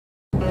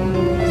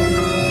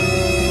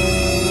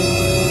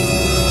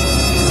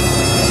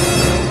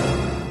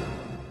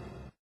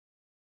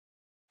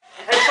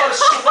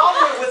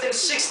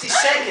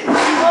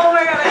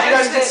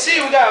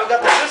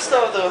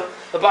about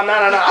the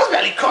banana. I was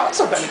barely caught.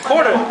 That's a barely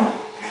quarter.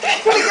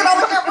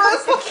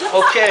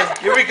 Okay,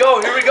 here we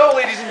go,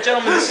 ladies and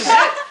gentlemen. This is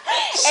it.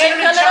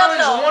 Cinnamon challenge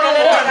 101.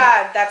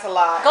 God, that's a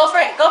lot. Go for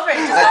it. Go for it.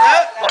 It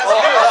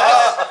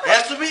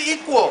has to be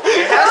equal.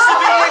 It has to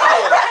be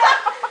equal.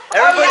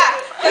 Everybody,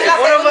 if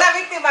one of us,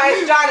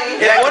 Johnny.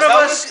 If one of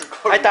us,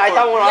 ahí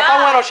está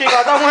bueno, chico,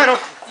 está bueno.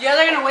 You guys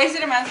are gonna waste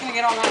it, or man's gonna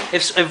get all mine.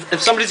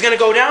 If somebody's gonna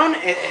go down,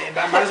 it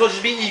might as well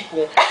just be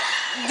equal.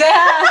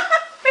 Damn.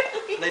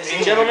 Ladies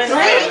and gentlemen,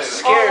 I'm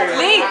scared.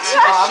 Leech.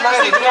 I'm not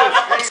gonna do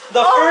it.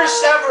 The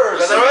first ever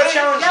cinnamon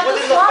challenge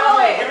within the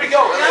family. Here we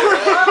go. Oh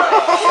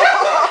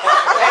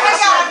my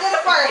God, I did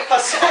it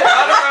first.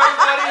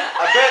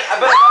 I bet.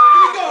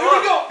 Here we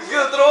go. He's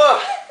gonna throw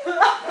up.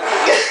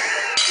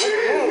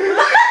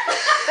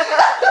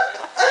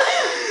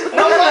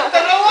 No one.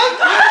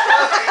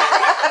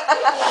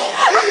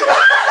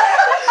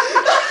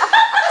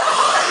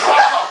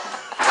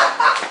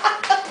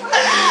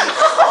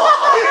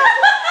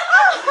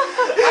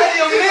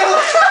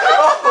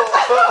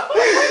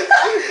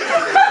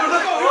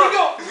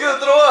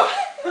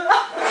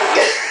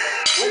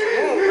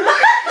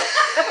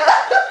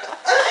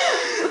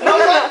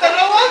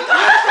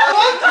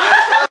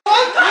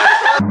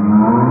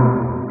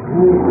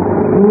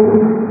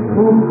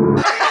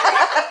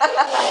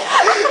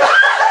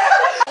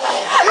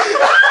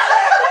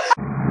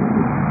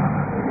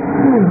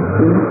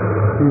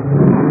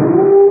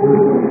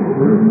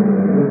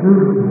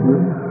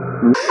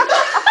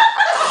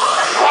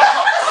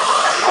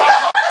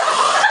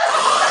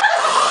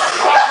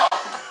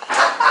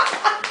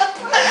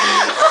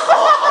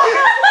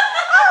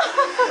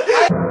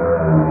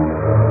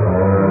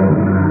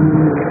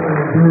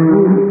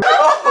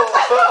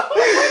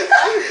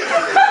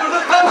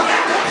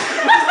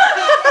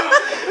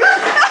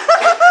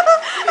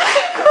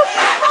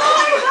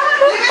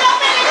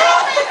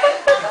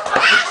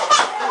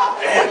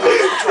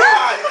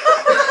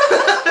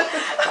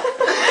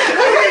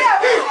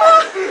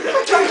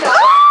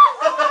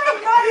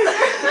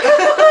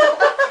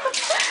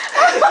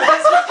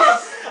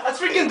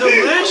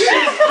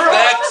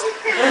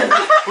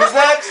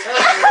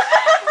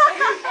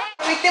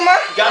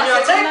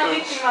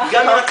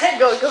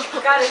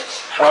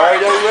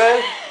 Alright, young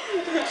man.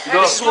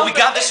 This is what we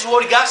got.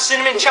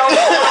 Cinnamon challenge.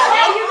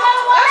 Yeah, you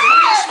gotta watch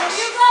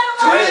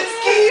it.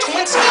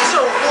 Twinsies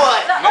or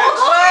what? Okay,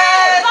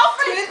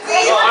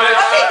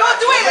 go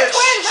do it. The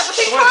twins have to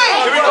take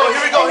time.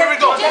 Here we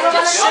go.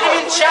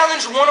 Cinnamon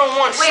challenge 101.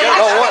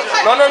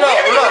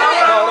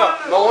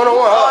 No,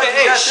 101.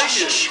 Hey,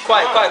 shh.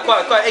 Quiet.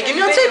 Hey, give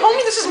me on tape,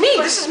 homie. This is me.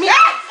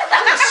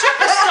 I'm a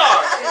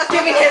superstar.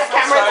 Giving his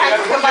camera time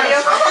to somebody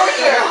else.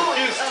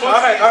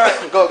 Alright,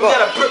 go. We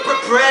got a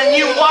brand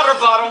new water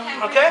bottle,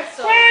 okay?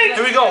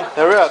 Here we go.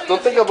 Hurry up,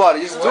 don't think about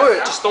it, just do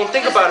it. Just don't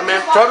think about it,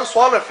 man. Try to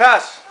swallow it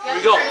fast. Here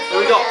we go.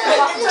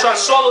 Try to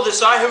swallow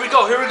this, alright? Here we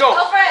go. Go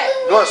for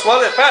it. Go,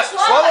 swallow it fast.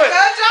 Swallow it.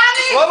 Go,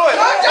 Johnny. Swallow it.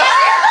 Go,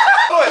 Johnny.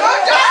 Go,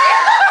 Johnny.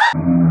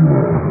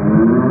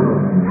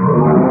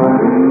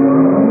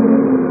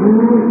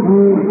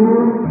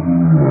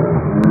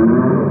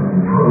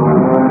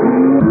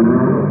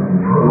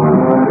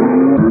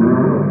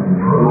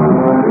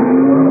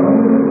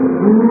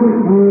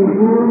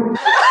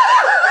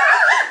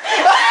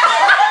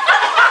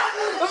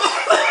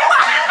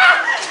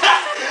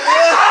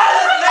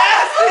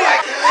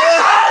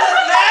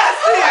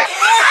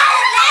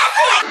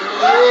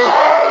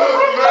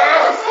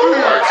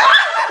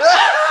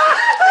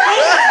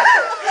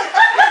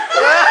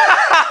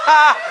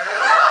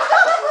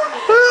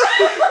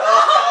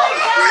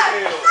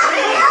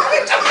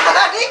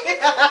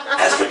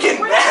 That's freaking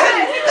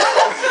bad.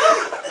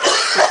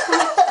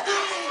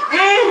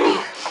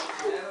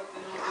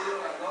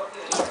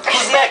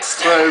 Who's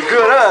next? It's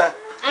good, huh?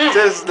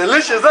 It's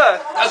delicious, huh?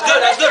 That's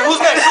good. Who's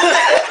next?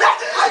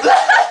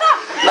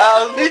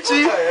 Now,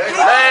 Nietzsche.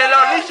 Hey,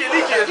 no, Nietzsche.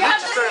 It's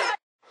Nietzsche's turn.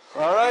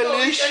 Alright,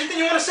 Leash. Anything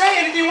you want to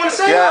say?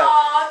 Yeah.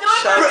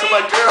 Shout out to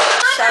my girl.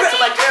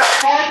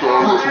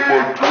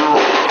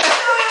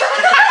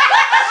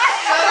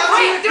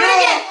 Wait, do it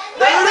again.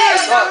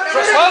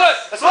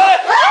 Swallow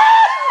it.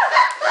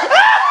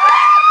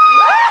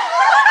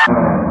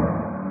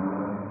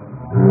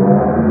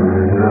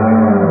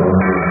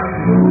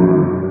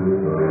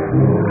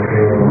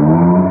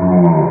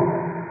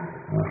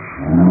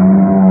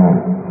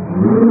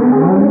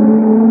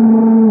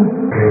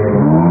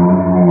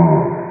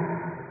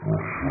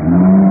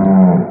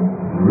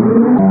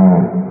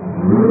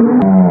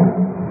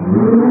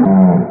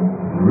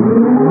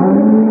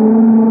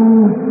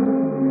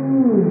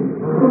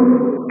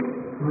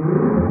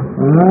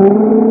 No.